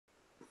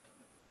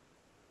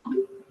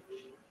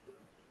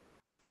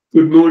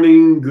Good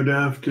morning, good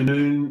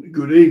afternoon,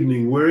 good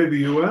evening, wherever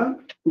you are.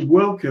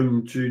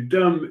 Welcome to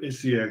Dumb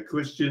SEO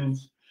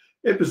Questions,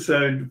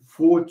 episode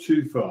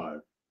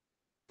 425.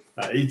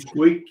 Each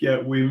week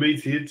we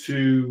meet here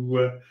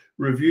to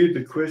review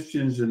the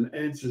questions and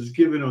answers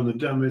given on the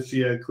Dumb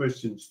SEO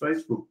Questions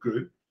Facebook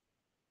group.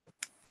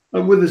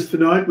 And with us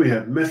tonight we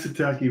have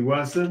Masataki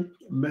Wasa.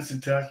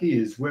 Masataki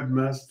is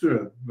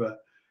webmaster of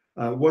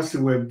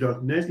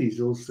wasaweb.net. He's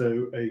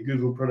also a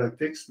Google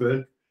product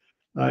expert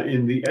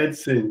in the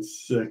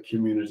AdSense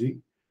community.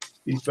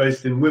 He's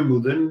based in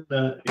Wimbledon,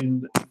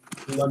 in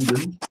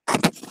London.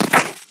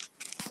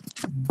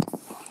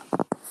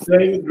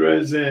 David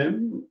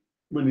Rozan,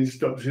 when he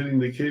stops hitting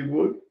the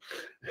keyboard.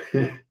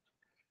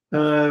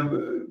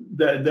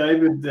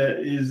 David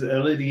is a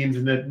leading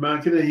internet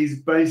marketer.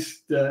 He's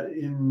based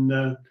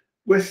in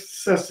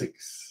West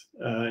Sussex,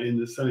 in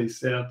the sunny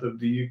south of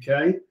the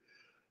UK.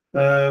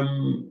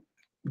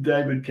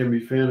 David can be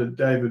found at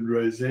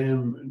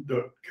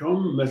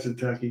davidrozan.com.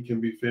 Masataki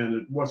can be found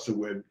at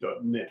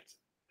wasaweb.net,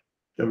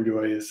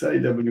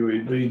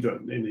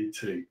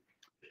 wasaweb.net.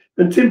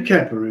 And Tim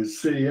Capper is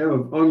CEO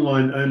of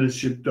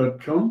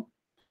onlineownership.com.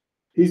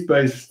 He's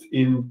based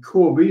in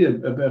Corby,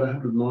 about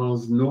 100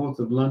 miles north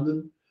of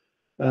London.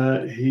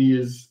 He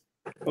is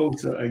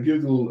also a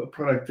Google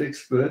product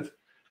expert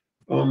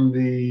on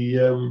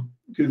the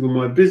Google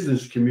My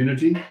Business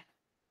community.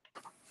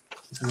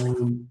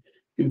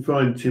 You can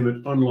find Tim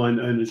at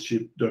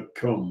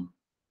onlineownership.com.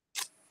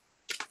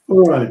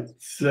 All right,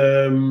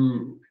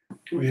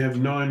 we have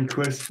 9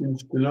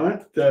 questions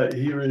tonight.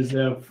 Here is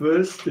our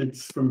first.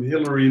 It's from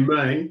Hilary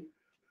May,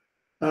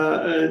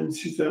 and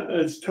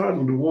it's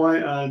titled,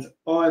 "Why Aren't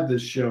Either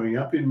Showing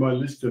Up in My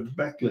List of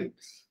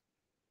Backlinks?"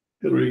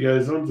 Hilary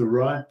goes on to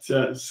write,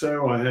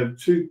 so I have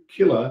 2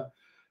 killer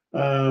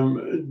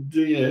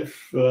DF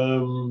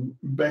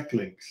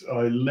backlinks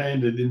I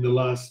landed in the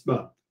last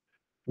month.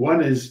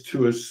 One is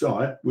to a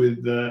site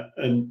with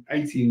an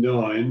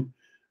 89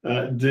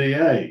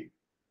 DA.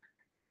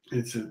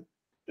 It's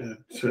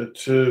a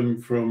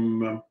term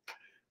from,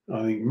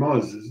 I think,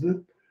 Moz,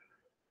 isn't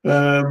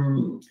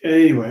it?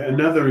 Anyway,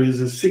 another is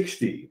a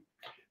 60.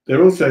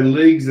 They're also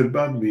leagues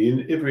above me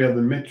in every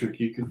other metric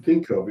you can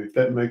think of, if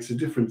that makes a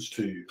difference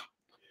to you.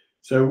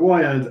 So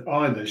why aren't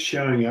either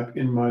showing up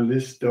in my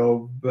list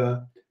of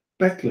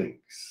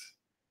backlinks?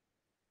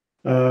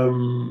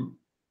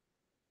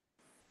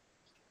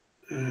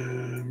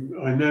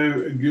 I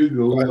know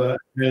Google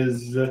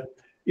has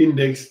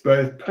indexed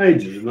both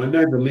pages, and I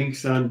know the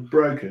links aren't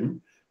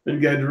broken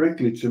and go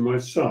directly to my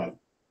site.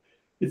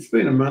 It's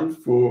been a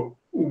month for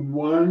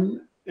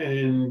one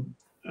and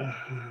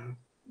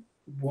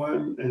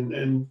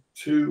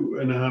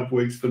 2.5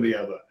 weeks for the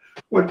other.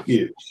 What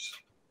gives?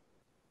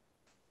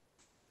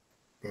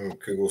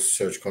 Google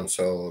Search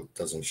Console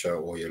doesn't show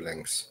all your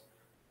links.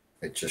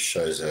 It just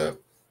shows a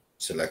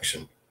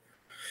selection.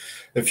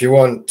 If you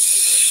want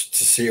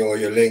to see all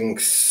your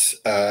links,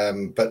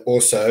 but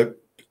also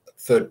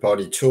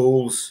third-party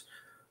tools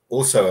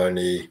also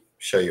only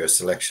show you a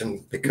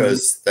selection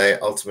because they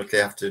ultimately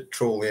have to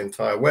trawl the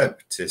entire web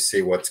to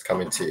see what's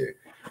coming to you.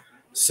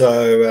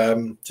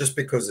 So just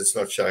because it's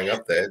not showing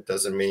up there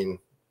doesn't mean,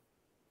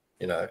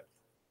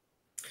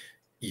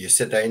 you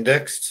set that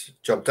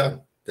indexed, job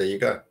done. There you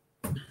go.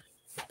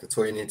 That's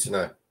all you need to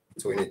know.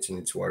 That's all you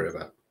need to worry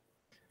about.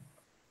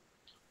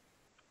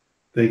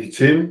 Thank you,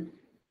 Tim.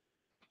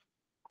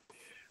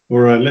 All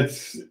right,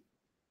 let's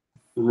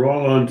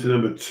roll on to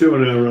number 2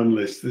 on our run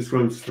list. This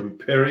one's from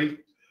Perry.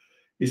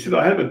 He said,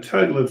 I have a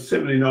total of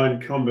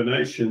 79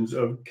 combinations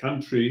of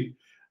country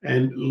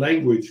and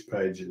language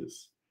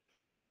pages.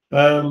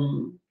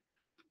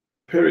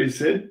 Perry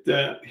said,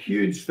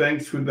 huge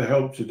thanks with the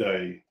help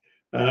today.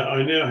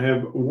 I now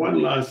have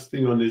one last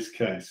thing on this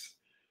case.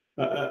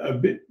 I'm a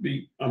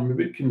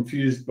bit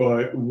confused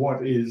by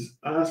what is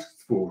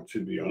asked for, to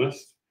be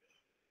honest.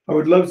 I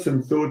would love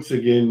some thoughts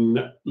again.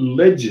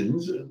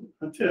 Legends.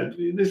 I tell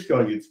you, this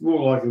guy gets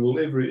more likable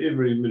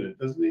every minute,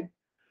 doesn't he?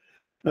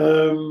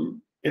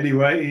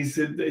 Anyway, he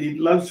said he'd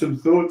love some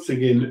thoughts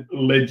again.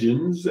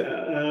 Legends.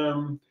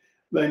 They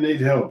need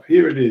help.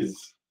 Here it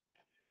is.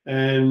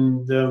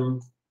 And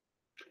the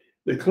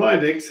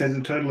client X has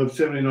a total of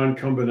 79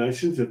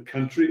 combinations of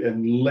country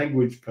and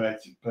language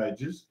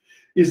pages.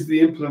 Is the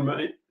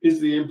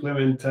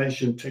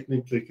implementation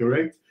technically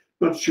correct?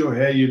 Not sure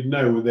how you'd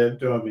know without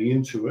diving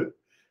into it.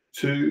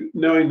 2,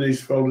 knowing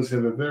these folders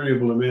have a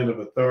variable amount of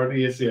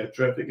authority, SEO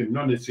traffic and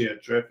non-SEO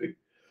traffic,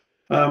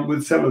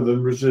 with some of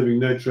them receiving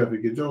no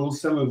traffic at all,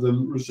 some of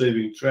them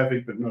receiving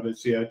traffic but not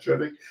SEO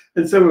traffic,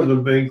 and some of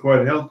them being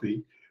quite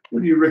healthy.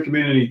 Would you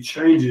recommend any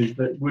changes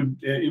that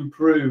would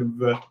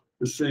improve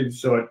received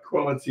site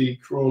quality,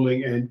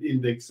 crawling, and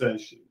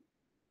indexation?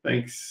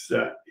 Thanks,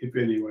 if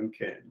anyone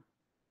can.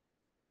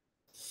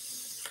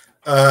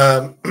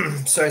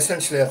 So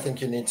essentially, I think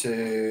you need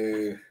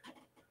to...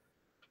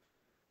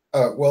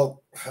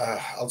 I'll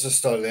just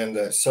start at the end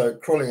there. So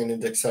crawling and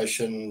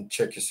indexation,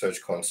 check your Search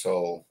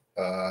Console.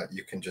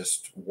 You can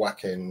just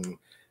whack in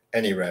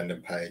any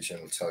random page and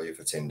it'll tell you if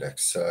it's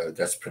indexed. So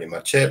that's pretty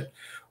much it.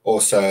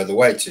 Also, the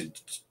way to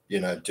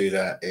do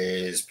that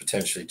is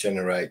potentially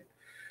generate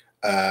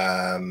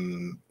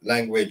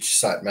language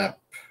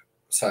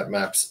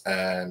sitemaps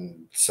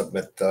and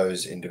submit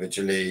those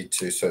individually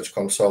to Search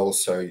Console.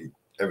 So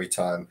every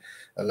time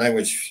a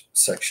language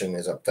section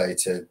is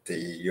updated,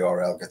 the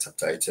URL gets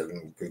updated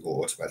and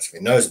Google automatically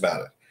knows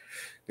about it.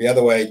 The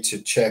other way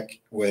to check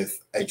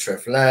with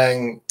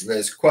hreflang,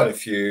 there's quite a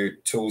few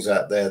tools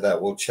out there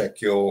that will check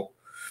your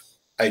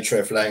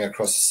hreflang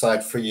across the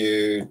site for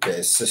you.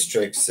 There's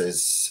Systrix,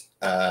 there's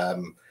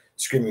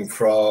Screaming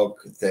Frog,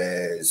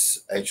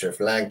 there's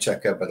hreflang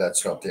checker, but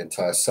that's not the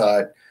entire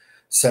site.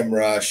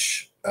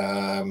 SEMrush,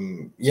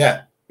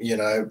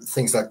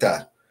 things like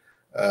that.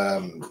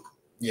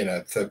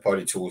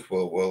 Third-party tools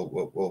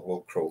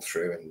will crawl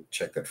through and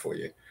check that for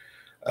you.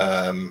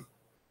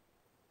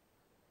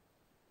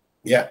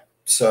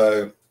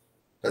 So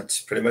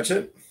that's pretty much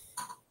it.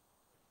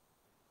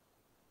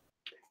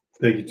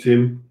 Thank you,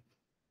 Tim.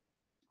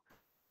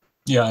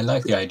 Yeah, I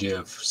like the idea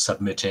of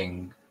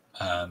submitting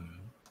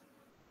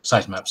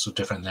sitemaps for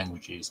different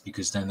languages,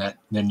 because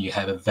then you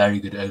have a very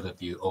good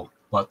overview of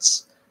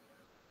what's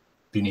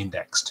been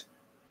indexed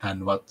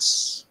and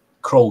what's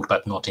crawled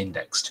but not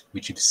indexed,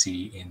 which you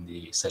see in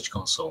the Search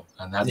Console.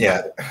 And that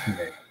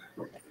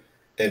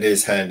it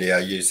is handy. I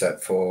use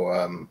that for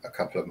a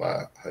couple of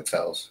my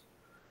hotels.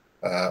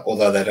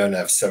 Although they don't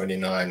have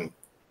 79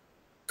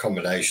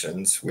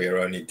 combinations, we're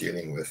only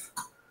dealing with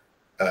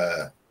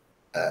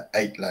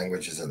 8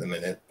 languages at the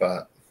minute,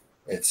 but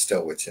it's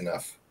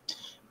enough.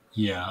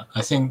 Yeah,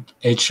 I think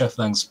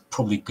hreflang is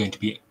probably going to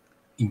be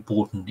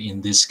important in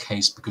this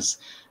case, because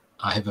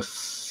I have a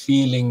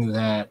feeling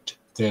that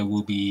there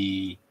will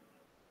be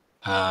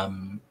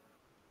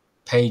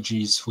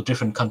pages for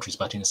different countries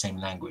but in the same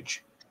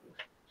language.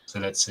 So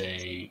let's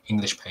say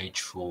English page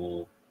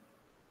for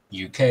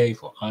UK,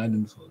 for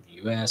Ireland, for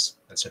the US,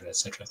 etc.,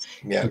 etc.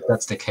 Yeah. If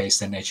that's the case,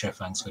 then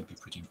hreflang is going to be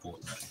pretty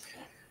important.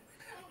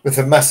 With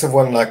a massive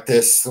one like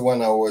this, the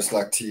one I always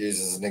like to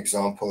use as an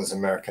example is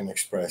American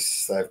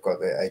Express. They've got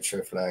their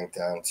hreflang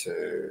down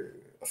to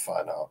a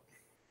fine art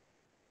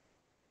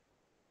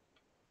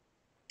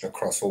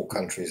across all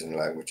countries and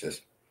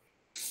languages.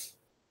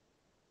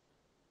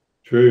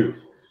 True.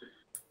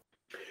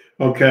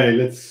 Okay,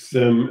 let's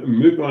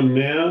move on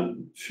now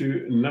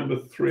to number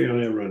 3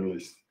 on our run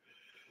list.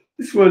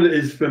 This one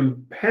is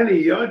from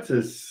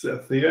Paniotis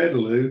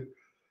Theodolou.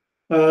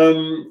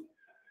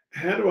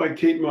 How do I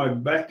keep my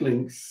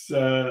backlinks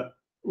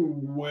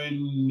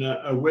when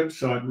a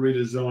website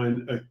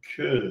redesign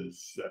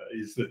occurs?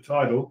 Is the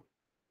title.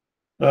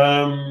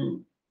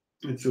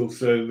 It's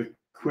also the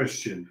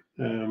question.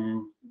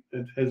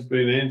 It has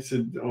been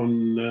answered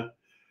on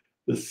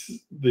the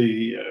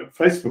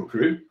Facebook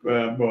group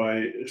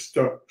by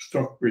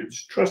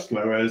Stockbridge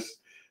Trustlow as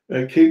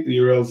keep the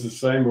URLs the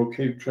same or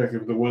keep track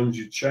of the ones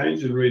you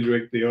change and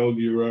redirect the old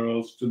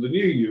URLs to the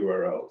new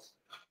URLs.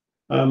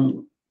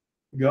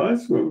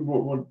 Guys,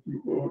 what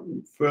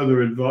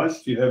further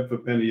advice do you have for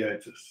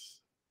Paniotis?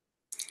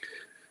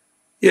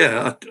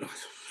 Yeah,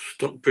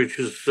 Stockbridge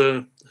has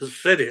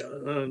said it.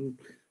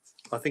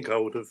 I think I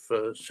would have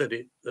said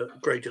it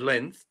at greater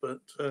length,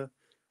 but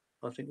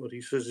I think what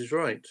he says is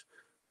right.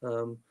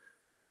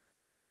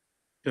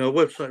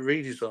 Website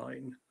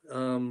redesign.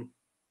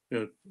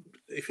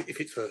 If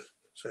it's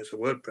a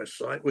WordPress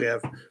site, we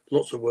have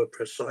lots of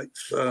WordPress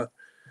sites that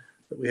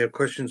we have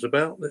questions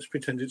about. Let's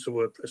pretend it's a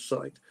WordPress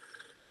site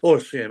or a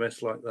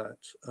CMS like that.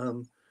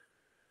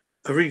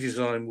 A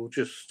redesign will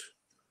just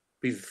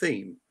be the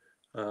theme.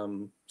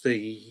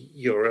 The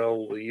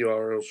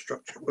URL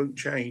structure won't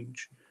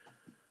change.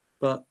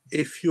 But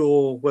if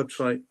your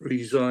website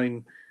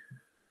redesign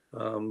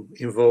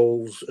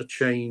involves a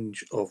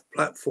change of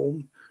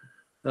platform,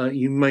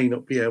 you may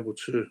not be able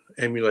to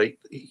emulate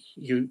the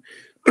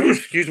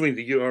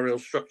URL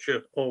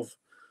structure of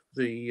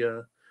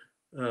the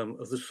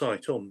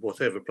site on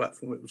whatever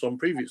platform it was on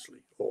previously,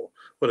 or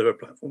whatever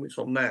platform it's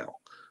on now,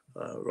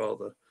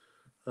 rather.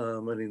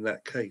 And in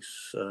that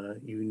case,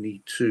 you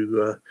need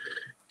to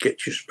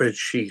get your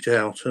spreadsheet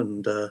out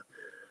and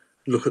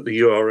look at the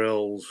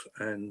URLs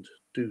and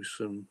do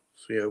some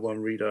 301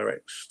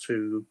 redirects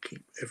to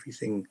keep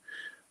everything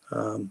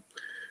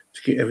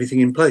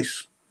in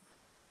place.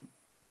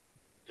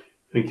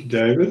 Thank you,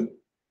 David.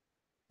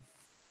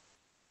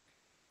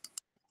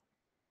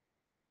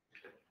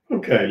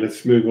 Okay,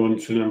 let's move on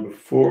to number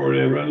 4 on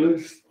our run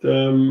list.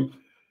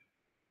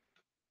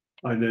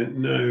 I don't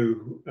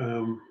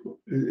know.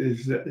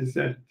 Is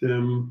that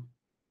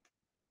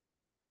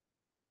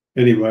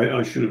anyway?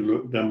 I should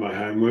have done my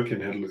homework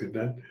and had a look at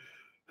that.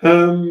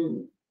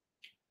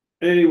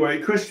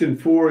 Anyway, question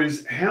 4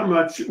 is, how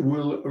much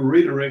will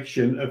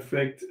redirection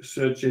affect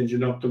search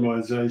engine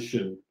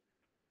optimization?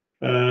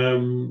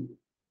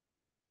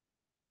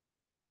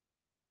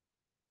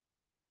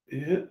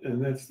 Yeah,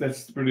 and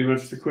that's pretty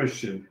much the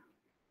question.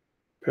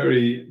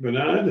 Perry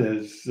Bernard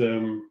has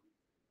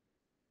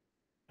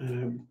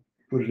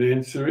put an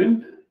answer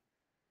in.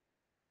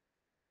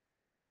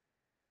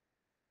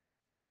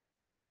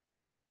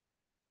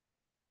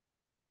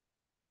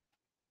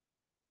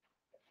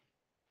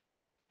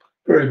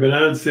 Barry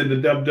Bernard said the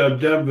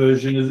www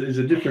version is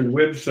a different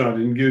website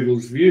in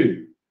Google's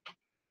view.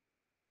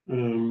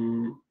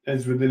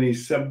 As with any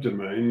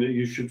subdomain,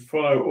 you should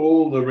follow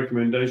all the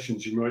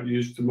recommendations you might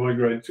use to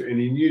migrate to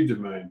any new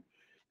domain.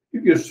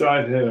 If your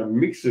site had a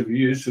mix of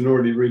use and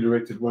already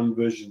redirected one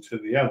version to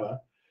the other,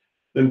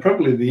 then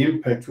probably the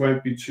impact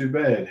won't be too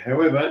bad.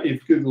 However,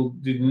 if Google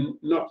did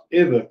not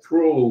ever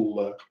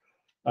crawl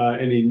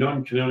any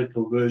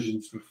non-canonical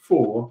versions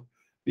before,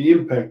 the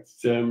impact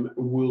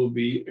will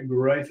be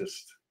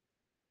greatest.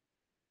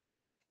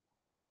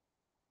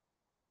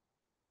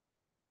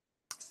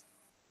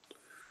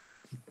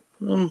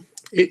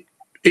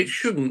 It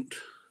shouldn't,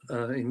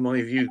 in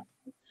my view,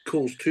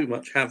 cause too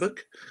much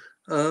havoc.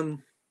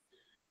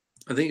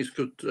 I think it's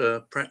good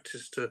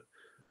practice to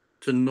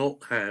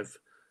not have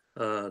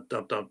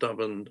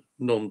www and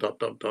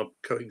non-www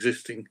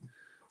coexisting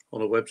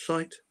on a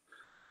website,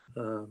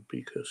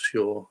 because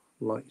you're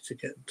likely to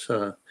get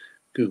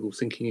Google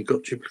thinking you've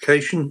got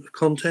duplication of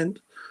content.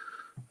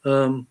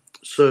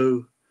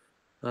 So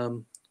I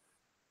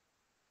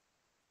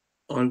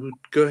would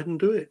go ahead and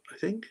do it, I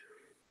think.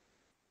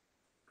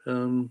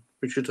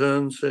 Richard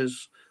Hearn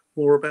says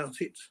more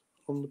about it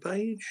on the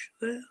page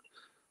there.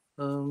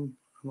 And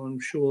I'm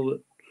sure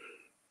that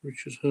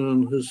Richard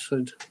Hearn has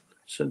said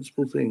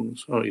sensible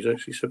things. Oh, he's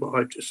actually said what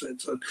I've just said.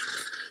 So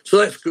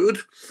that's good.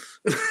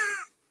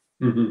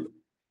 Mm-hmm.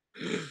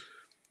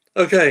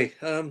 Okay,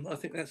 I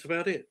think that's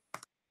about it.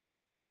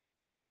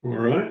 All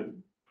right.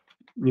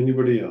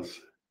 Anybody else?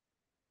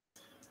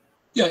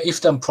 Yeah, if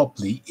done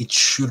properly, it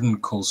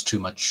shouldn't cause too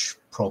much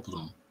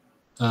problem.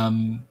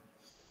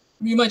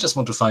 You might just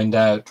want to find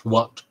out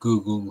what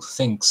Google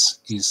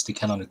thinks is the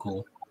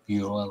canonical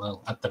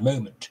URL at the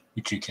moment,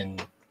 which you can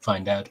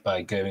find out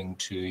by going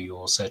to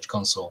your Search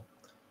Console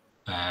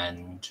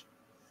and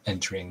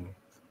entering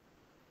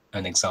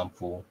an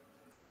example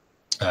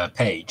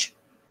page.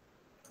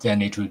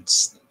 Then it would,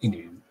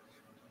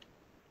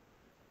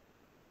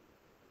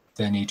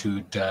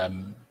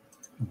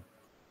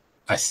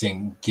 I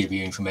think, give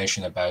you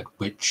information about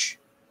which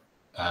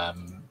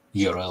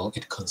URL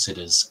it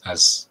considers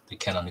as the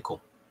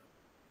canonical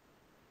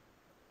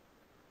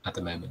at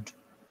the moment.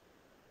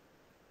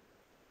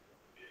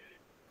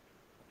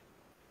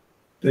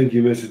 Thank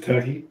you, Mr.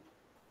 Taki.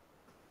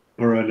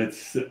 All right,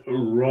 let's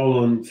roll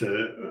on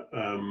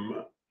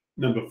to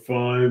number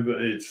 5.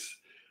 It's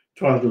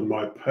titled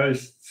 "My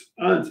Posts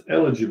Aren't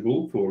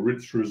Eligible for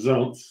Rich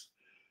Results."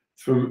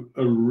 It's from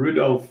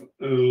Rudolf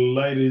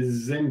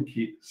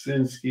Ladezensky.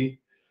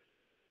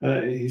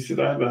 He said,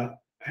 "I have a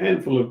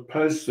handful of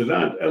posts that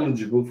aren't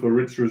eligible for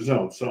rich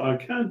results, so I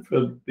can't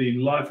for the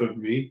life of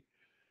me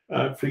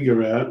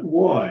figure out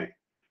why.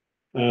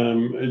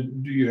 Do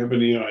you have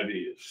any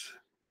ideas?"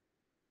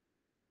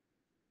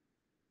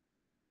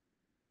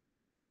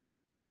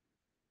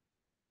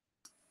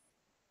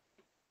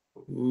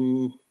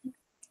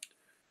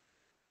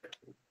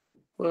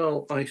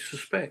 Well, I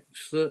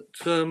suspect that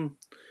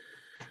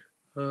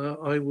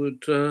I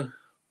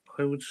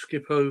would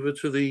skip over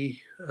to the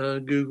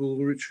Google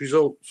Rich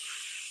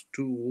Results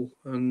tool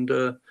and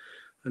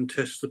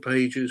test the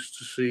pages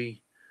to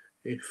see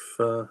if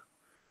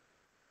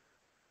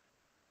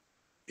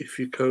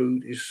your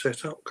code is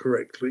set up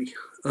correctly.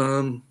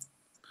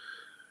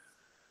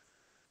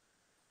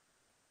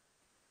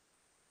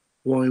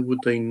 Why would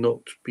they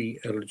not be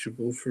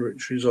eligible for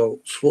rich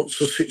results? What's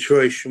the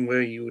situation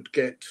where you would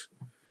get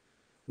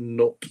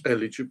not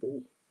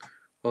eligible?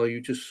 Are you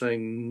just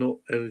saying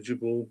not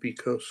eligible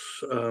because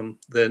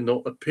they're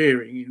not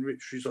appearing in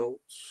rich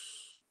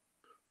results?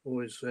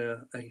 Or is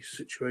there a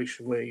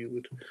situation where you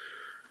would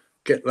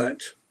get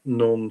that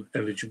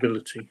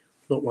non-eligibility?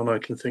 Not one I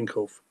can think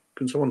of.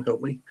 Can someone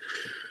help me?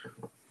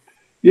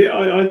 Yeah,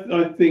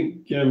 I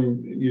think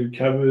you've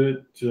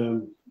covered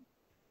it,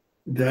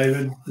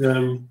 David.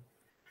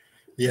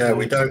 Yeah,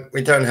 we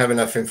don't have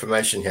enough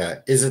information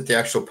here. Is it the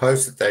actual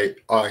post that they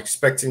are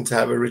expecting to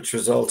have a rich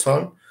result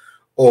on,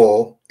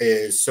 or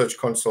is Search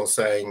Console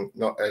saying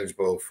not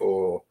eligible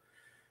for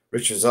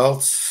rich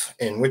results?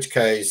 In which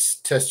case,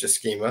 test your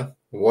schema.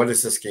 What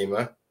is the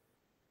schema?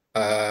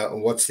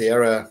 What's the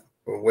error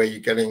where you're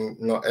getting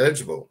not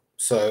eligible?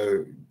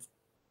 So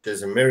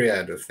there's a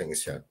myriad of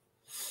things here.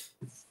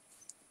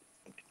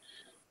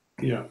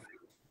 Yeah.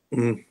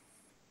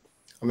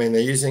 I mean,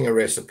 they're using a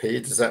recipe.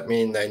 Does that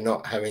mean they're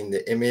not having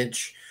the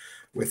image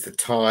with the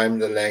time,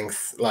 the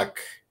length? Like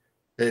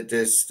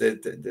there's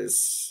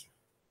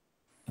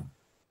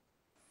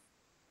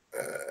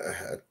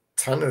a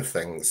ton of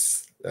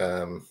things,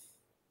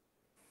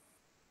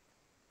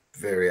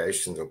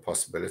 variations or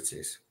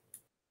possibilities.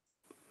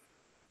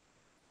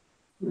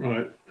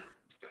 Right.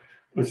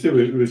 I see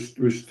we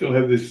still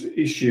have this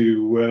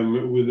issue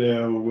with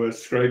our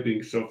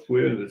scraping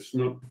software that's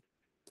not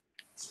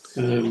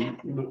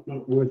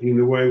working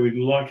the way we'd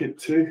like it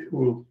to.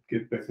 We'll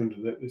get back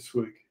onto that this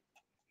week.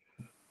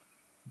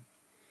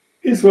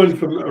 Here's one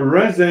from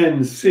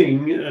Razan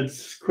Singh.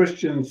 It's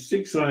question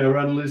 6 on our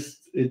run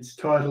list. It's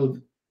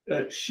titled,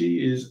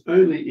 "She is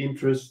only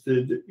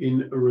interested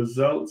in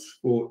results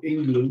for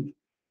England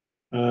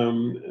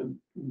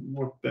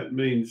What that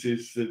means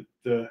is that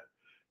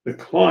the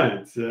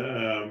client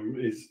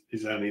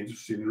is only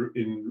interested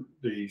in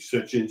the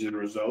search engine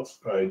results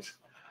page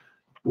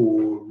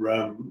for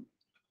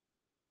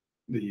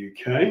the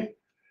UK.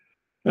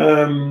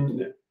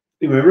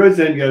 Anyway,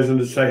 Roseanne goes on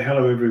to say,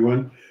 hello,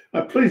 everyone.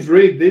 Please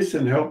read this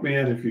and help me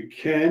out if you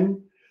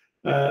can.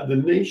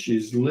 The niche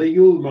is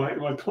legal.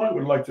 My client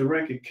would like to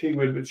rank a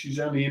keyword, but she's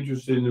only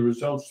interested in the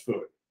results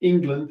for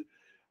England.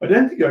 I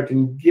don't think I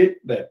can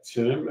get that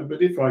term,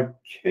 but if I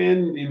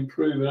can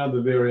improve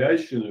another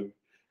variation of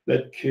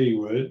that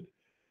keyword,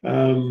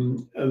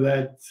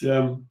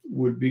 that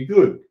would be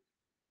good.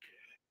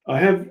 I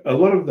have a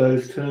lot of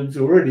those terms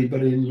already,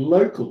 but in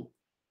local.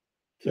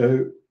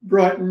 So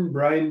Brighton,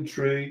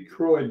 Braintree,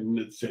 Croydon,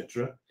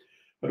 etc.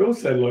 I'd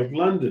also like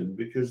London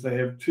because they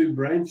have 2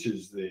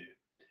 branches there.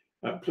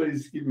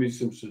 Please give me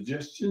some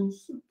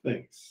suggestions.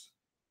 Thanks.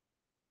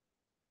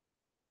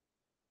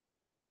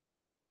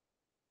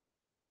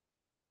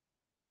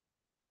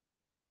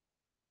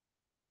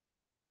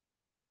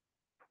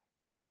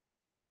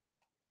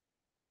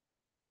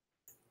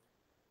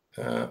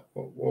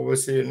 What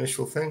was the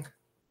initial thing?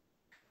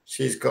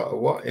 She's got a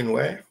what in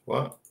where?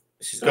 What?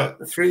 She's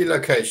got 3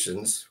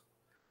 locations.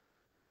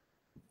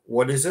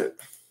 What is it?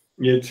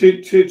 Yeah,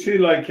 two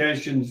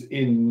locations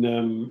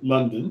in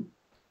London,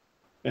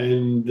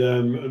 and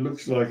it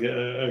looks like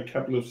a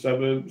couple of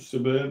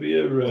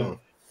suburbia down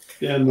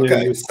there.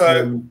 Okay, With,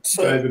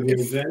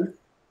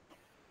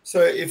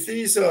 so if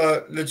these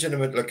are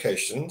legitimate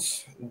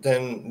locations,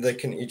 then they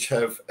can each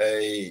have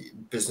a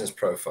business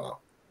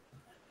profile.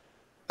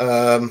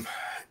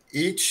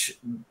 Each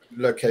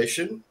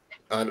location,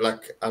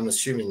 I'm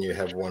assuming you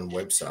have one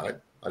website.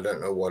 I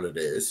don't know what it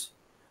is,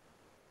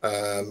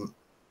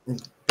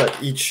 but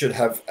each should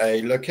have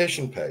a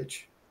location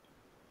page.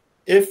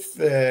 If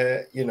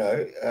they're,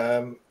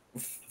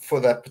 for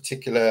that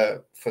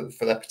particular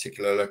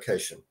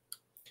location,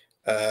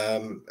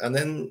 and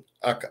then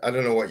I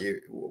don't know what you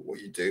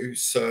do.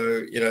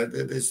 So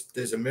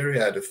there's a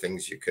myriad of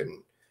things you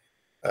can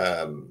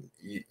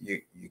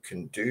you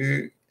can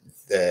do.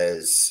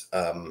 There's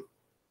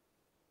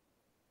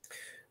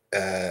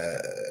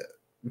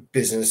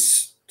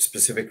business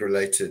specific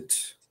related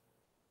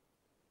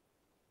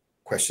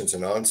questions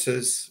and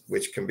answers,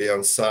 which can be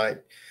on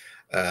site.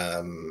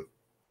 I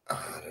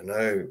don't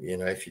know,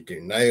 if you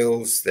do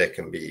nails, there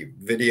can be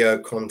video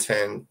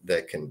content,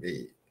 there can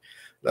be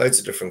loads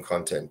of different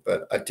content.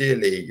 But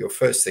ideally, your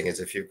first thing is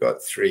if you've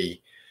got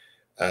 3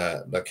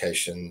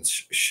 locations,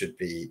 should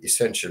be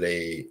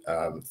essentially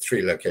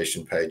 3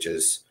 location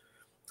pages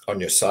on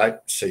your site.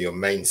 So your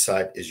main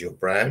site is your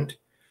brand.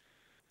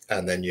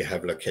 And then you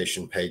have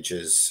location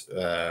pages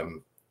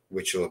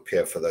which will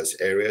appear for those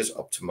areas,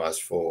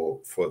 optimized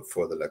for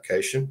the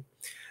location.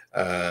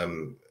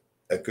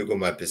 A Google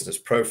My Business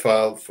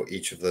profile for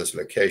each of those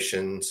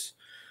locations.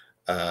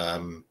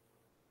 And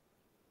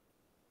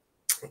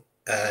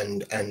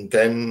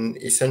then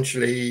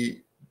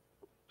essentially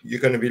you're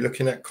going to be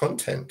looking at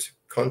content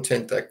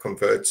that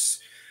converts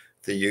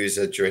the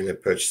user during the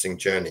purchasing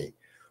journey.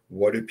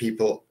 What do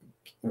people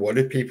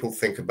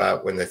think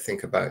about when they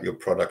think about your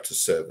product or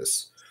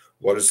service?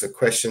 What is the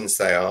questions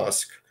they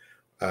ask,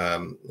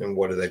 and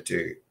what do they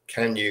do?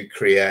 Can you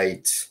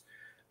create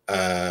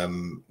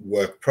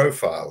work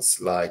profiles?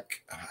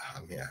 Like,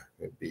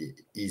 it'd be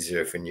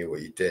easier if we knew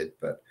what you did,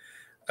 but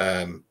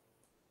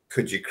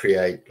could you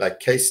create like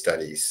case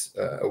studies,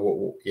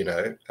 for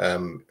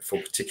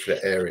particular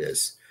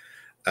areas?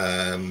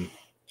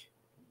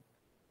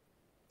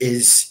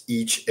 Is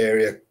each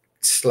area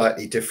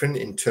slightly different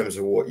in terms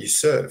of what you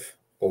serve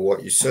or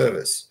what you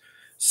service?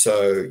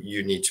 So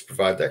you need to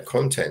provide that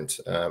content,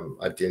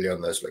 ideally on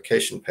those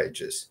location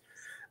pages.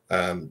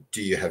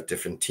 Do you have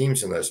different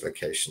teams in those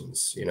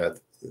locations?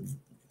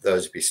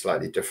 Those would be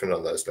slightly different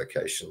on those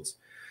locations.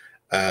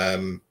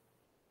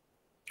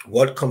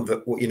 What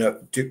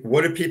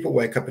do people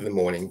wake up in the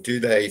morning? Do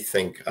they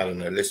think, I don't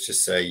know, let's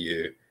just say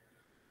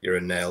you're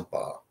a nail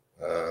bar.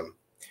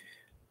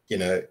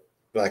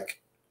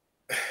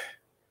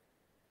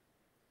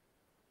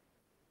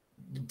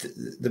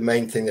 The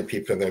main thing that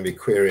people are going to be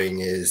querying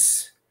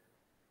is,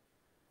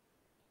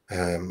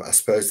 I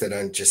suppose they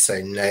don't just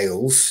say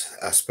nails.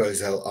 I suppose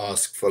they'll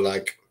ask for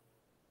like,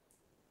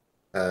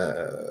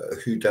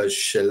 who does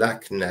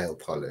shellac nail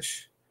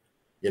polish?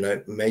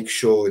 Make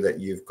sure that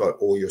you've got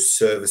all your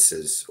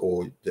services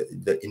or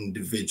the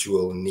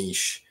individual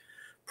niche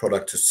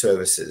product or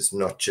services,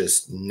 not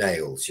just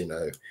nails,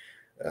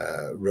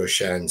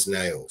 Roshan's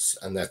nails,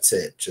 and that's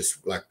it.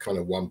 Just like kind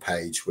of one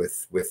page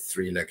with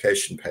 3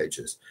 location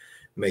pages.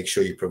 Make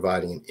sure you're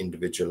providing an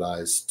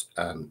individualized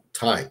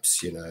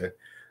types,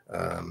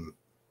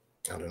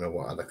 I don't know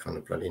what other kind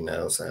of bloody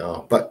nails they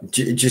are, but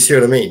do you see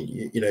what I mean?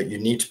 You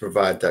need to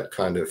provide that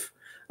kind of,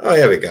 oh,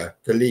 here we go,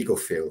 the legal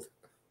field.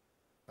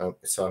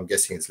 So I'm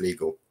guessing it's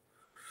legal.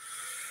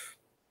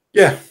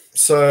 Yeah,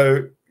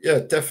 so yeah,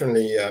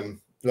 definitely.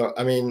 Look,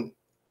 I mean,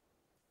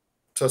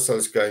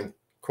 Tossel's going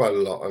quite a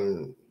lot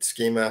on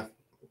schema.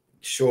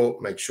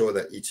 make sure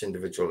that each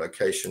individual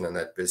location in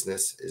that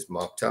business is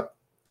marked up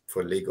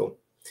for legal.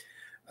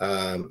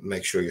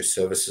 Make sure your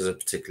services are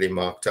particularly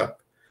marked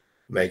up.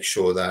 Make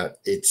sure that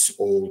it's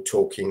all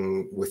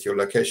talking with your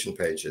location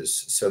pages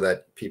so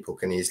that people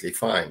can easily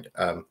find.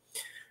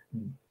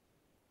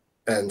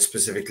 And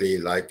specifically,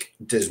 like,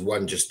 does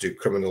one just do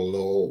criminal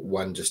law,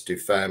 one just do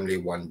family,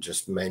 one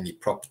just mainly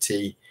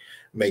property?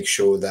 Make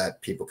sure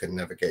that people can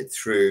navigate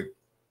through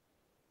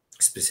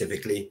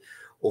specifically.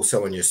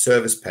 Also on your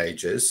service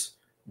pages,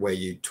 where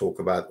you talk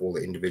about all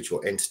the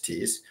individual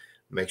entities,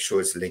 make sure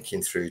it's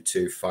linking through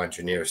to find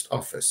your nearest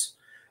office,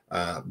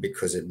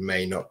 because it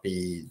may not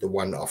be the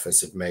one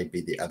office, it may be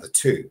the other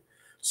two.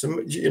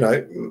 So, you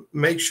know,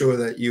 make sure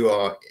that you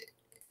are,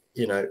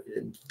 you know,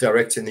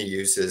 directing the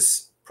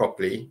users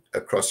properly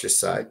across your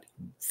site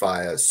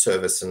via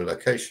service and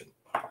location.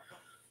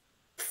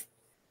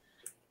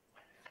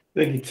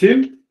 Thank you,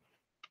 Tim.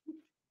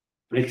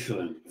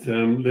 Excellent.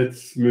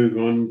 Let's move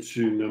on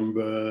to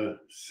number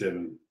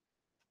 7.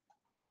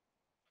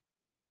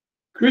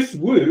 Chris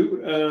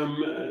Wu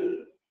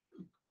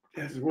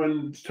has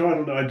one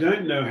titled, "I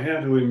don't know how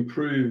to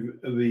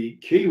improve the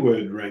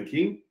keyword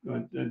ranking." I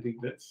don't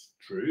think that's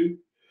true.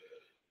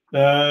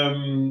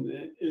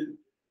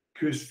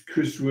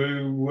 Chris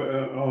Wu,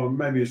 oh,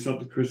 maybe it's not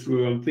the Chris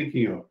Wu I'm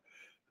thinking of.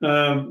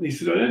 He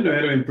said, "I don't know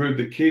how to improve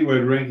the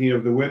keyword ranking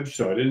of the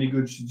website. Any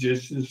good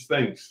suggestions?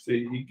 Thanks."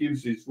 He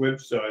gives his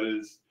website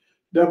as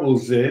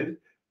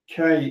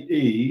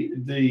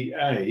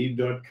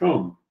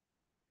ZZKEDA.com.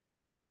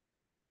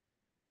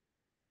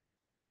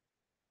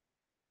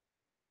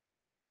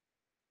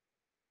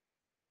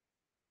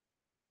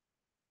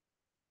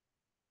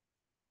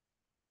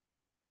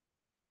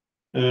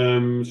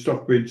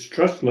 Stockbridge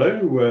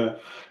Trustlow,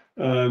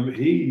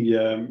 he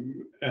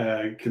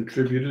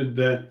contributed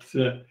that.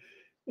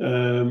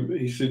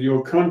 He said,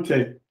 "Your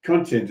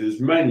content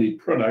is mainly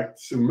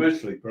products, and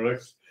mostly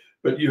products,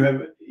 but you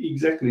have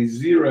exactly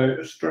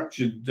zero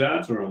structured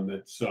data on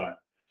that site.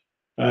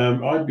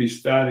 I'd be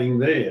starting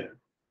there."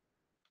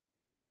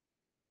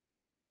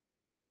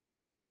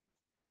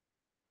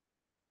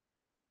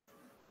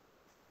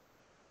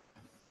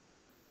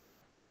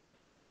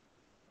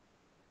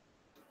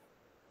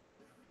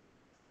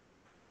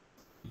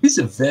 It's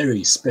a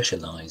very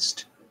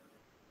specialized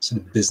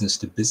sort of business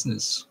to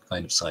business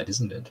kind of site,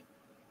 isn't it?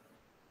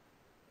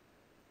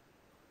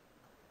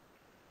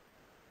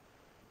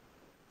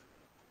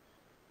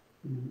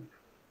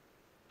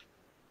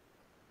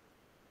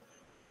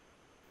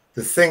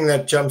 The thing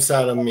that jumps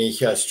out at me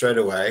here straight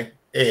away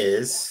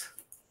is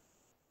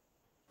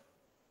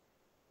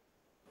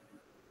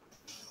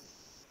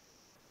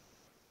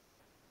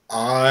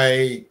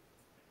I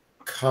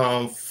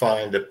can't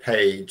find a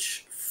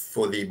page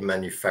for the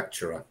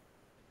manufacturer.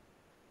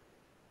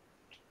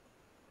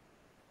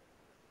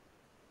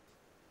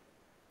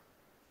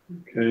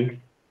 Okay.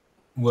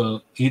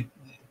 Well,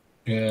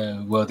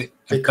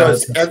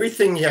 because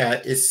everything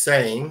here is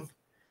saying,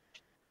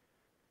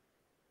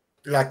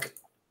 like,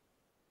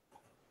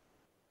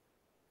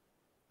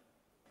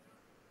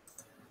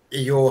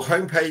 your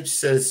homepage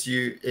says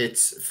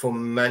it's for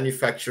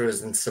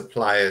manufacturers and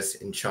suppliers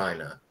in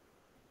China.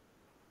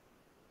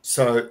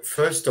 So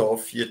first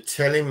off, you're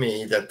telling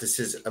me that this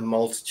is a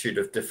multitude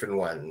of different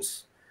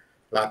ones.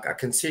 Like, I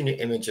can see in your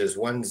images,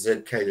 one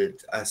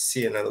ZK, I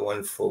see another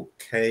one for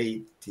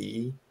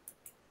KD.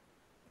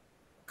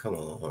 Come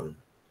on,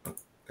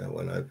 that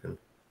one open.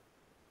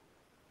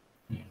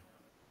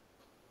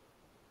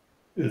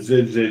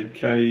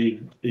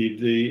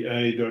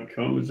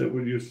 ZZKEDA.com, is that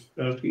what you're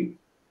asking?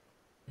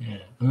 Yeah,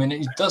 I mean,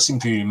 it does seem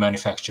to be a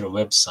manufacturer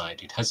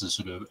website. It has a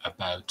sort of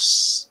about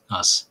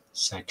us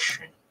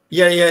section.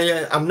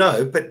 Yeah. I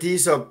know, but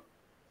these.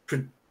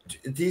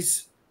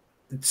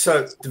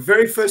 So the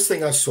very first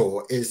thing I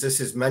saw is this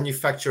is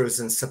manufacturers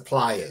and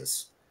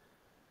suppliers,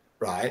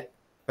 right?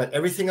 But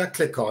everything I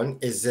click on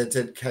is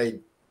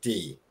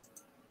ZZKD.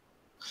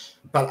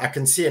 But I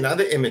can see in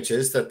other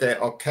images that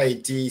there are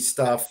KD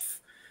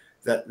stuff,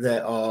 that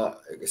there are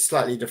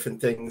slightly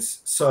different things.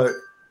 So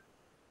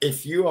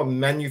if you are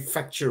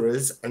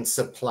manufacturers and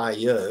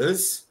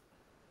suppliers,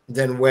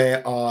 then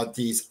where are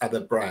these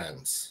other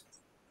brands,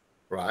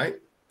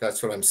 right?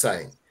 That's what I'm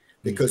saying.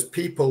 Because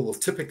people will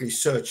typically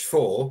search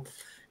for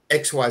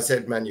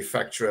XYZ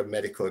manufacturer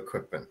medical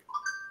equipment,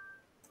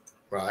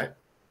 right?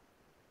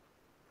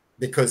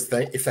 Because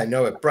if they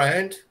know a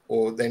brand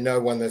or they know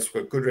one that's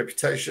got a good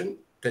reputation,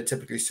 they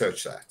typically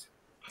search that.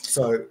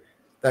 So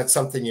that's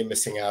something you're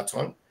missing out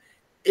on.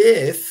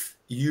 If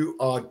you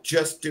are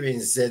just doing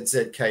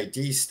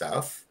ZZKD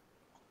stuff,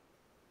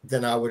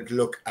 then I would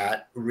look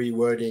at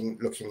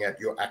rewording, looking at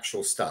your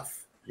actual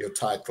stuff, your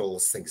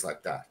titles, things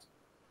like that.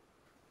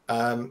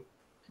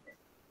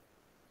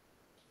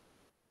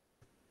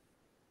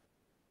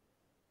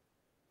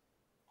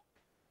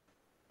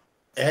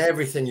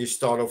 Everything you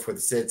start off with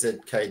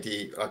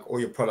ZZKD, like all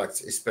your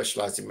products is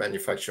specialized in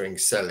manufacturing,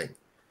 selling.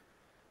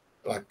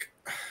 Like,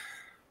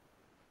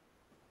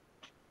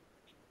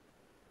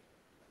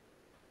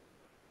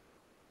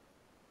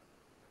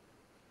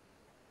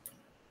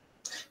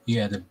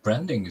 Yeah, the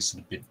branding is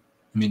a bit.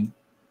 I mean,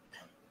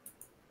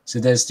 so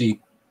there's the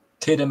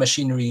Keda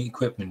Machinery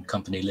Equipment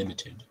Company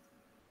Limited,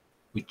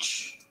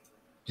 which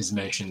is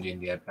mentioned in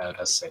the About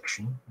Us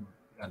section,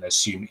 and I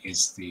assume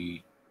is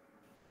the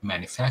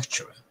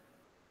manufacturer.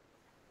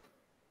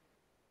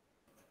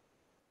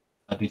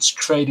 But it's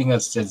trading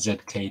as the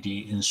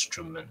ZKD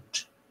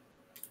instrument.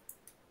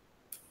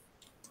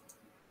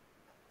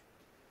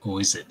 Or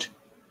is it?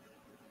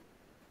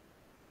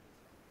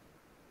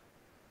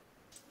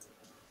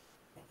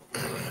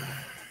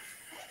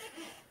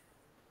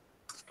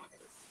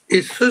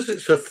 It says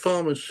it's a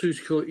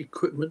pharmaceutical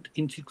equipment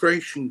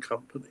integration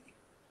company.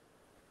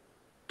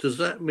 Does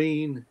that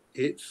mean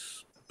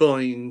it's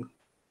buying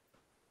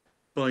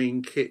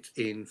kit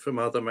in from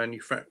other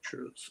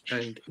manufacturers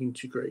and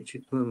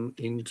integrating them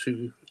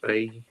into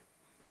a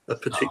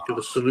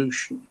particular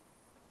solution?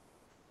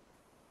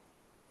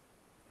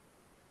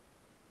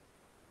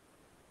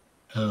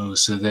 Oh,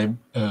 so they.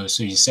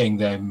 So you're saying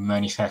they're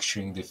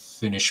manufacturing the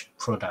finished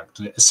product,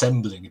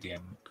 assembling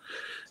them.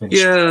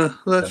 Yeah,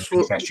 that's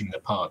manufacturing the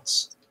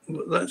parts.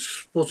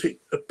 That's what it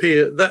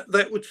appeared.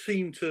 That would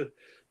seem to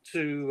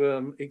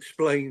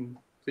explain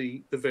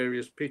the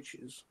various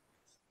pitches.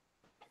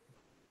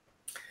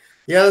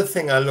 The other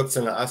thing I looked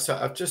at,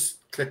 I've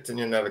just clicked in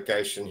your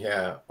navigation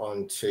here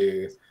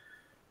onto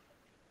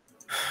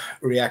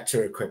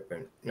reactor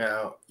equipment.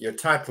 Now, your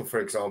title, for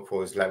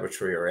example, is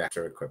laboratory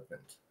reactor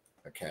equipment.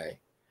 Okay.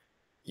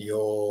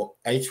 Your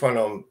H1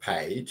 on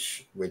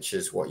page, which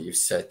is what you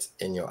set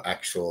in your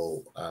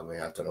actual, I mean,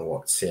 I don't know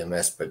what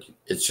CMS, but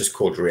it's just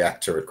called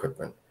reactor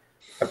equipment.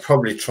 I'd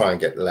probably try and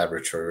get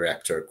laboratory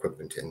reactor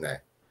equipment in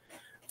there.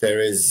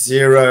 There is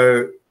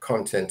zero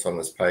content on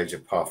this page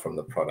apart from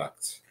the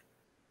products.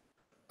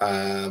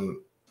 I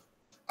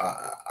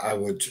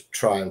would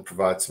try and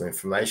provide some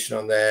information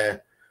on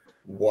there.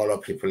 What are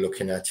people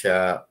looking at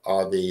here?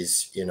 Are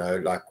these, you know,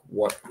 like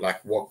what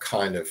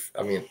kind of,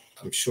 I mean,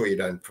 I'm sure you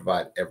don't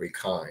provide every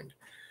kind.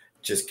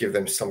 Just give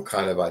them some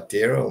kind of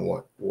idea on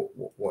what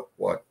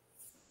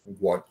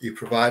you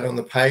provide on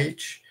the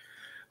page.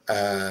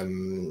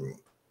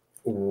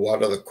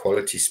 What are the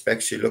quality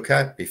specs you look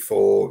at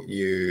before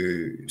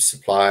you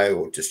supply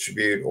or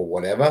distribute or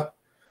whatever.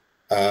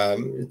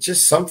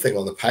 Just something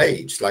on the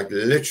page, like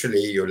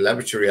literally your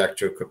laboratory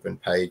reactor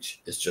equipment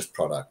page is just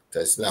product.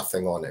 There's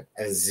nothing on it,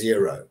 and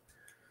zero.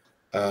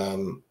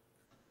 I'm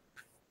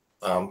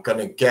going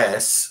to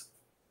guess,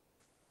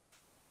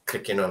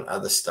 clicking on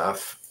other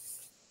stuff,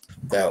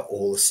 they're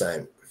all the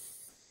same.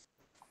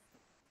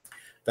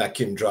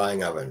 Vacuum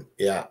drying oven,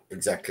 yeah,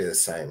 exactly the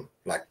same.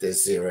 Like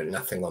there's zero,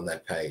 nothing on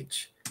that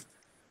page.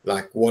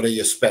 Like, what are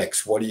your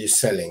specs? What are you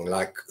selling?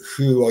 Like,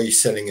 who are you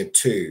selling it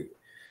to?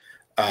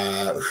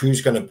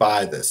 Who's going to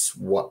buy this?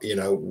 What, you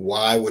know,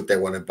 why would they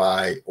want to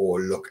buy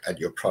or look at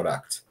your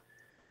product?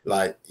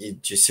 Like, do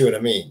you see what I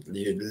mean?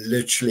 You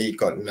literally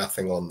got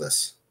nothing on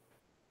this.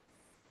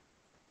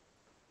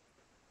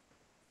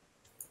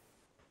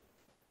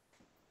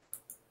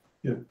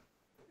 Yeah.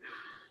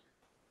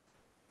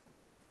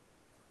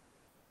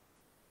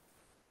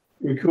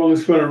 We call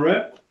this one a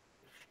wrap.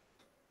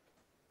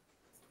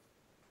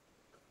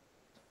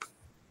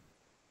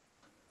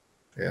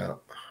 Yeah.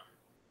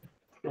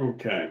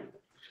 Okay.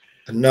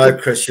 And no,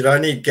 Chris, you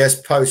don't need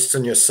guest posts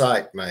on your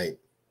site, mate.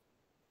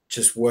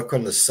 Just work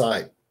on the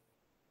site.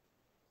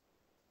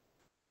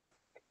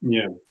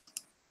 Yeah.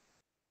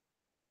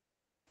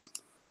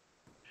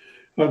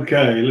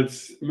 Okay,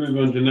 let's move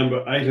on to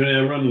number 8 on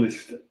our run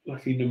list.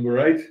 Lucky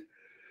number 8.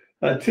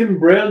 Tim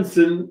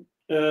Brownson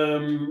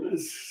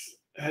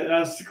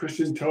asked the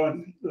question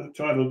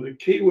titled, "The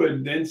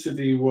keyword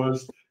density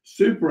was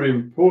super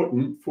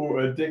important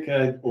for a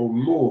decade or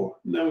more."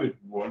 No, it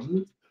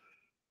wasn't.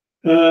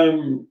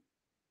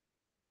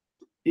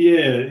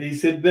 Yeah, he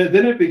said that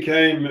then it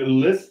became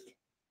less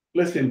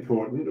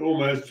important,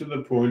 almost to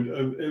the point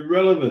of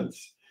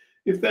irrelevance.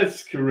 If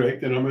that's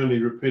correct, and I'm only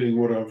repeating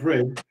what I've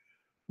read,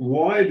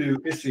 why do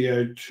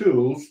SEO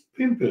tools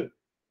pimp it?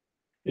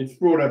 It's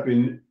brought up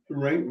in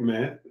Rank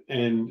Math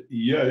and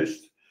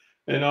Yoast,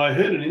 and I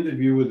heard an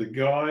interview with a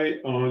guy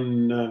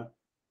on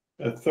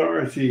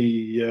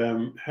Authority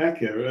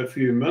Hacker a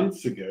few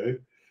months ago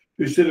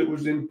who said it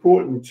was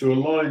important to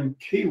align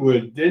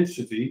keyword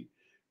density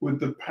with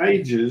the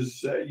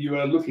pages you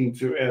are looking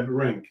to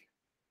outrank.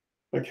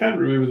 I can't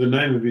remember the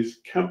name of his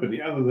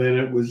company other than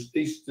it was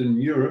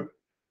Eastern Europe,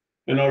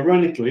 and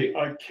ironically,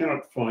 I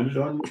cannot find it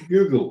on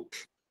Google.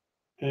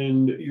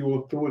 And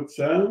your thoughts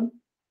are?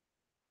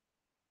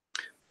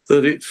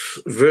 That it's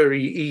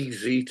very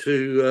easy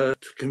to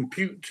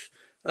compute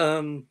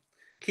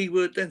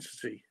keyword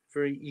density.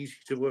 Very easy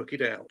to work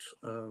it out.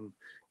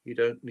 You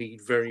don't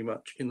need very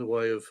much in the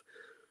way of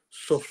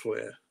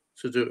software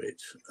to do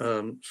it.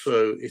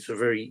 So it's a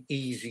very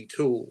easy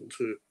tool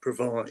to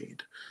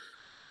provide.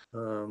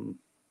 The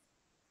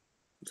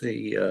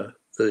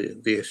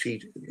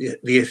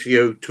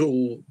SEO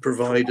tool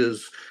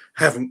providers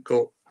haven't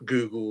got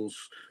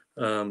Google's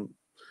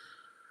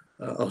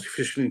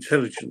artificial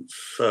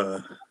intelligence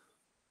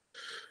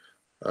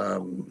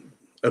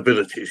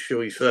abilities, shall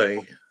we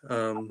say.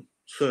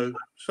 So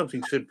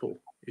something simple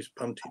is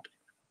punted.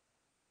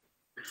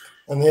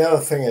 And the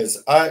other thing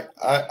is,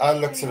 I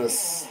looked at a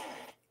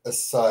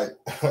site.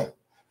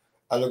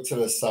 I looked at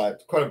a site,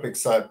 quite a big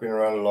site, been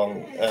around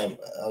long. I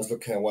was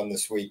looking at one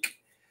this week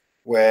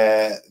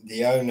where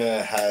the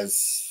owner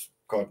has,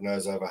 God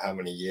knows over how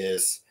many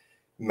years,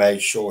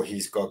 made sure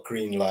he's got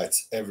green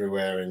lights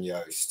everywhere in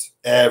Yoast,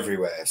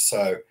 everywhere.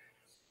 So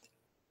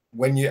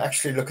when you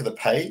actually look at the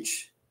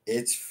page,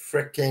 it's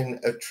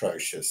freaking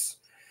atrocious.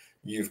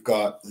 You've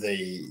got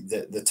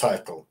the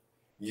title,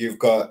 you've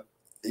got,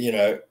 you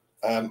know,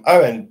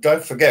 oh, and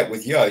don't forget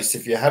with Yoast,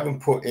 if you haven't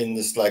put in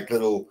this like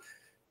little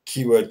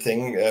keyword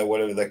thing,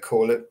 whatever they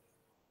call it,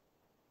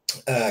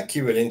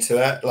 keyword into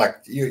that, like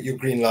your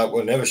green light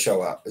will never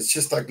show up. It's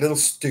just like little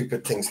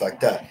stupid things like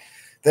that.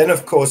 Then,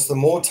 of course, the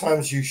more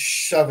times you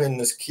shove in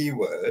this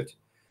keyword,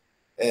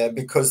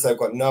 because they've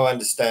got no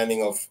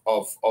understanding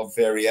of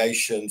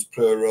variations,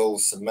 plural,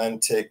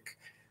 semantic,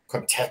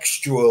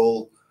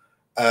 contextual,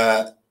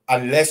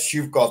 unless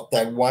you've got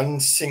that one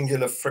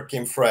singular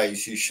freaking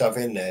phrase you shove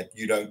in there,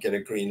 you don't get a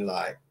green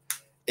light.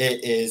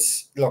 It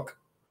is, look,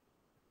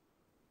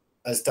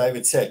 as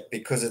David said,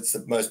 because it's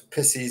the most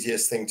piss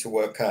easiest thing to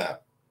work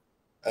out.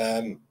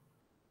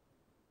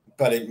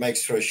 But it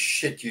makes for a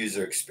shit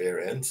user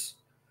experience.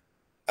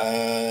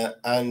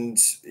 And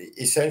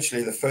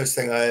essentially the first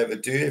thing I ever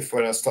do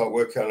when I start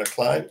working on a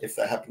client, if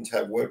they happen to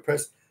have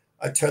WordPress,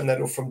 I turn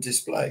that off from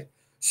display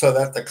so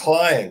that the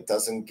client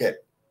doesn't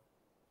get,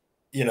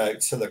 you know,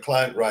 so the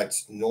client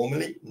writes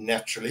normally,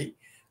 naturally,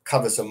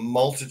 covers a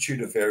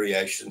multitude of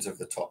variations of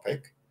the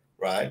topic,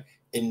 right,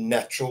 in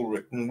natural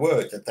written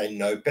word that they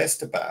know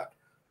best about,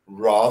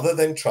 rather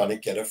than trying to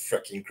get a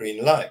freaking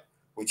green light,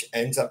 which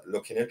ends up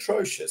looking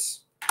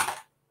atrocious.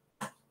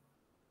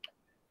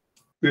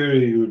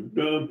 Very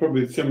good.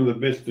 Probably some of the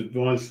best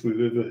advice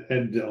we've ever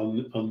had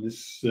on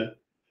this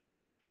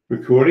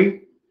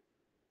recording.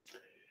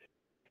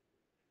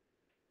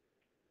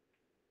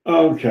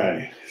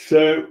 Okay,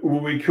 so will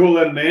we call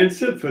that an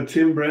answer for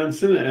Tim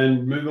Brownson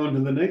and move on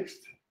to the next?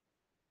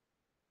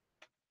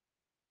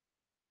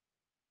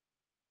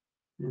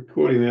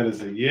 Recording that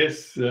as a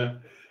yes.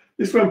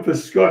 This one for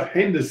Scott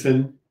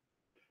Henderson.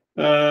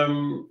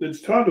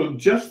 It's titled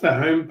Just the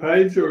Home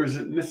Page, or is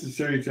it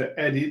necessary to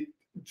add it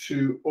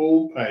to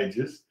all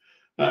pages?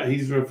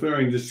 He's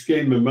referring to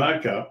schema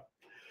markup.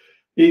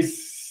 He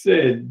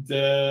said,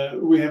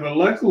 we have a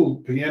local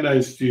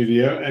piano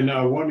studio and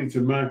I wanted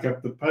to mark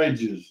up the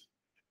pages.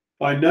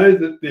 I know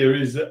that there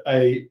is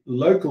a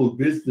local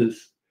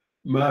business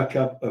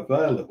markup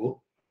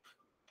available.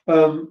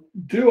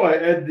 Do I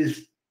add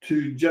this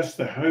to just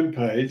the home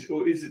page,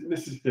 or is it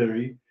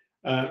necessary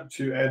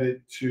to add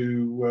it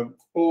to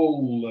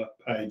all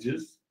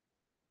pages?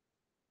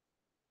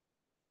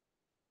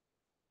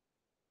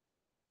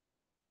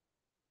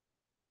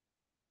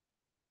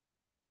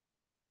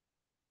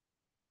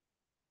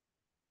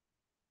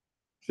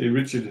 See,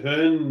 Richard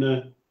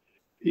Hearn,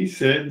 he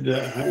said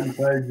home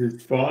page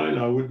is fine.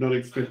 I would not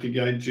expect to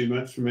gain too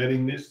much from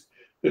adding this.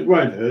 It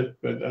won't hurt,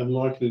 but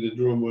unlikely to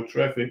draw more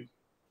traffic.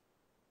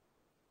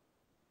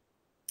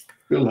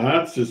 Bill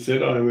Hartz has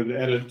said I would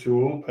add it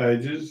to all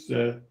pages.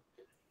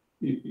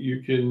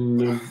 You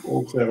can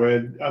also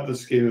add other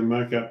schema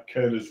markup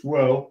code as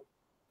well.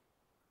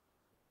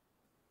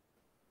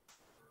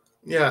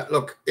 Yeah,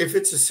 look, if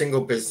it's a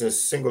single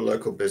business, single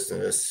local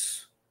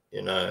business,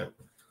 you know,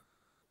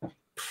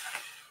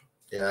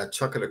 yeah,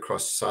 chuck it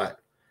across the site.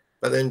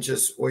 But then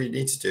just all you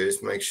need to do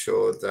is make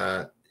sure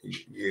that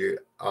you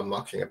are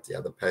marking up the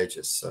other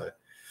pages. So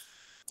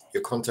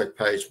your contact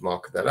page,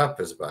 mark that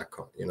up as about,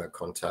 you know,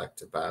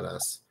 contact, about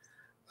us.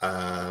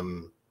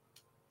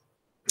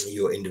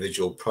 Your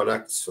individual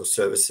products or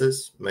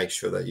services, make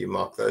sure that you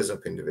mark those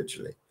up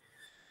individually.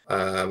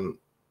 But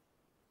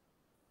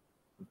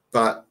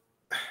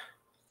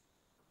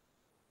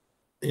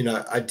you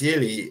know,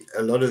 ideally,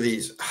 a lot of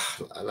these,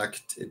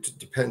 like, it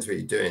depends what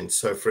you're doing.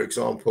 So, for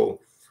example,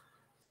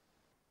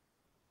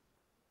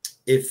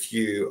 if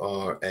you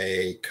are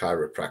a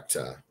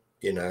chiropractor,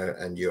 you know,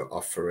 and you're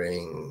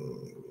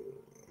offering,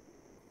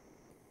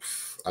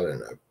 I don't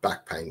know,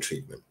 back pain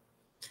treatment,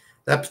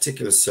 that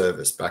particular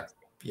service,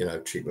 you know,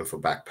 treatment for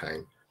back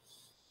pain,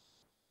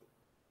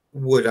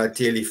 would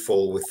ideally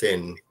fall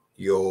within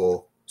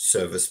your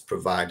service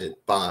provided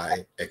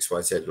by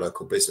XYZ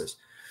local business.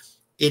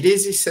 It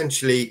is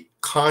essentially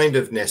kind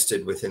of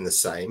nested within the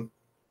same,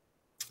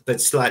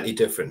 but slightly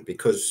different,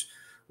 because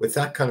with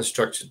that kind of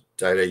structured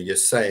data, you're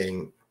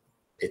saying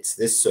it's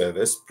this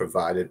service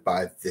provided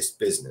by this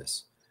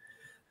business.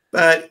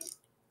 But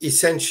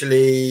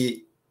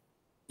essentially,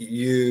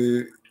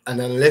 and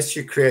unless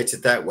you create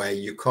it that way,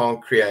 you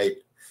can't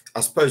create,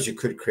 I suppose you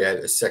could create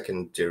a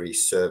secondary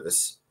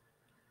service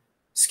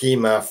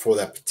schema for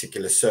that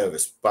particular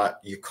service, but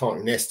you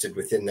can't nest it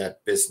within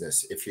that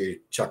business if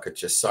you chuck it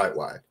just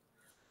site-wide.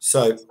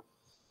 So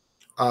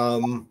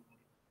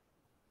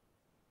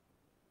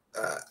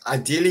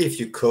ideally, if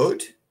you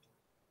could,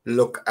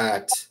 look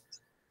at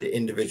the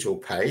individual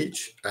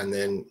page and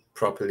then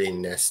properly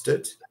nest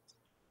it.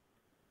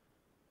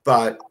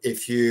 But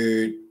if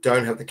you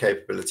don't have the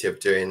capability of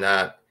doing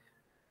that,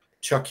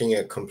 chucking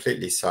it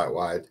completely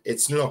site-wide,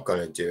 it's not going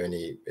to do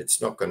any,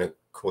 it's not going to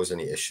cause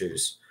any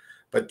issues.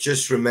 But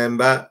just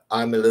remember,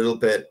 I'm a little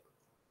bit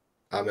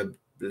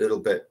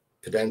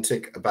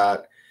pedantic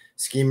about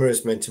schema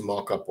is meant to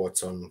mark up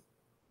what's on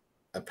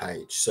a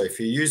page. So if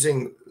you're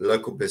using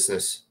local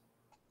business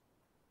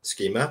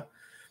schema,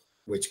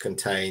 which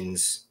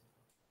contains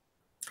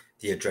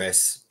the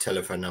address,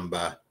 telephone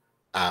number,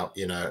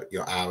 you know,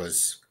 your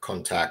hours,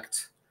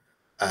 contact,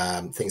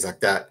 things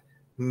like that,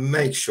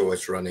 make sure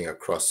it's running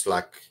across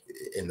like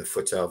in the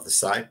footer of the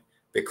site,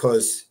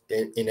 because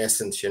in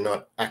essence, you're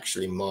not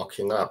actually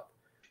marking up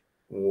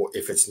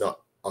if it's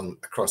not on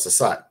across the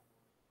site.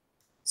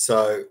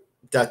 So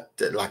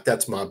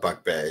that's my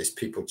bugbear, is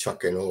people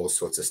chucking all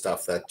sorts of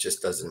stuff that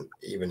just doesn't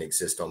even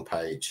exist on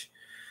page.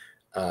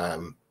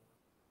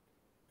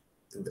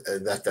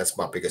 That's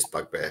my biggest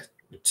bugbear.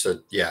 So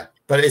yeah,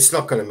 but it's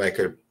not going to make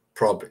a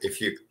problem if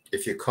you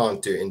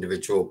can't do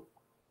individual,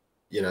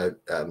 you know,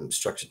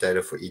 structured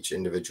data for each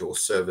individual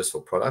service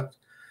or product.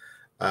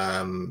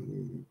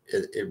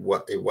 It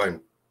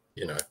won't,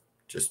 you know,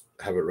 just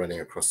have it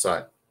running across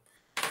site.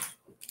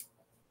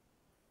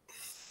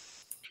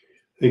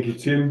 Thank you,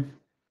 Tim.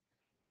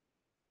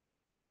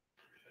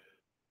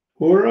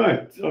 All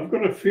right, I've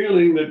got a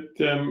feeling that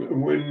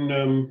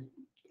when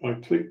I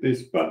click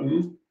this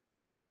button,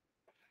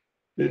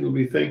 it'll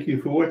be thank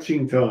you for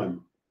watching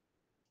time.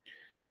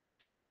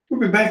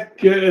 We'll be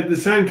back at the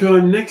same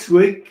time next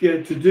week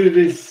to do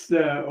this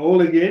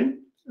all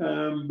again.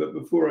 But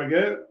before I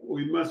go,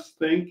 we must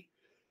thank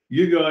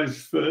you guys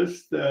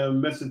first.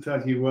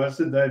 Masataki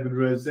Wasa, David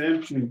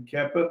Rozam, Jim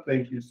Kappa,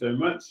 thank you so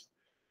much.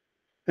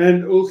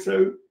 And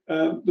also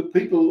the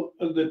people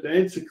that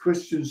answer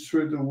questions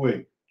through the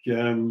week.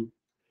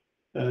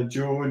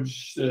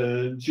 George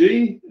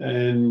G.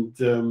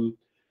 and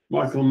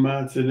Michael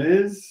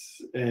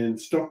Martinez and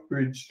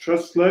Stockbridge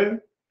Trustlow,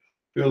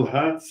 Bill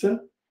Hartzer.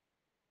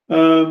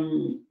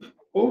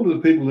 All of the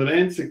people that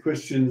answer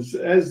questions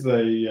as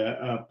they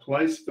are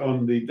placed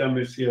on the Dumb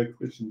SEO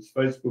Questions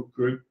Facebook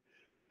group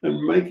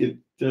and make it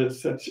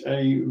such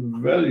a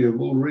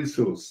valuable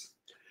resource.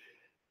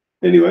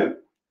 Anyway,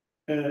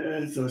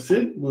 as I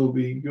said, we'll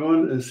be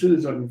gone as soon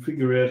as I can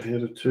figure out how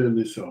to turn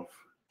this off.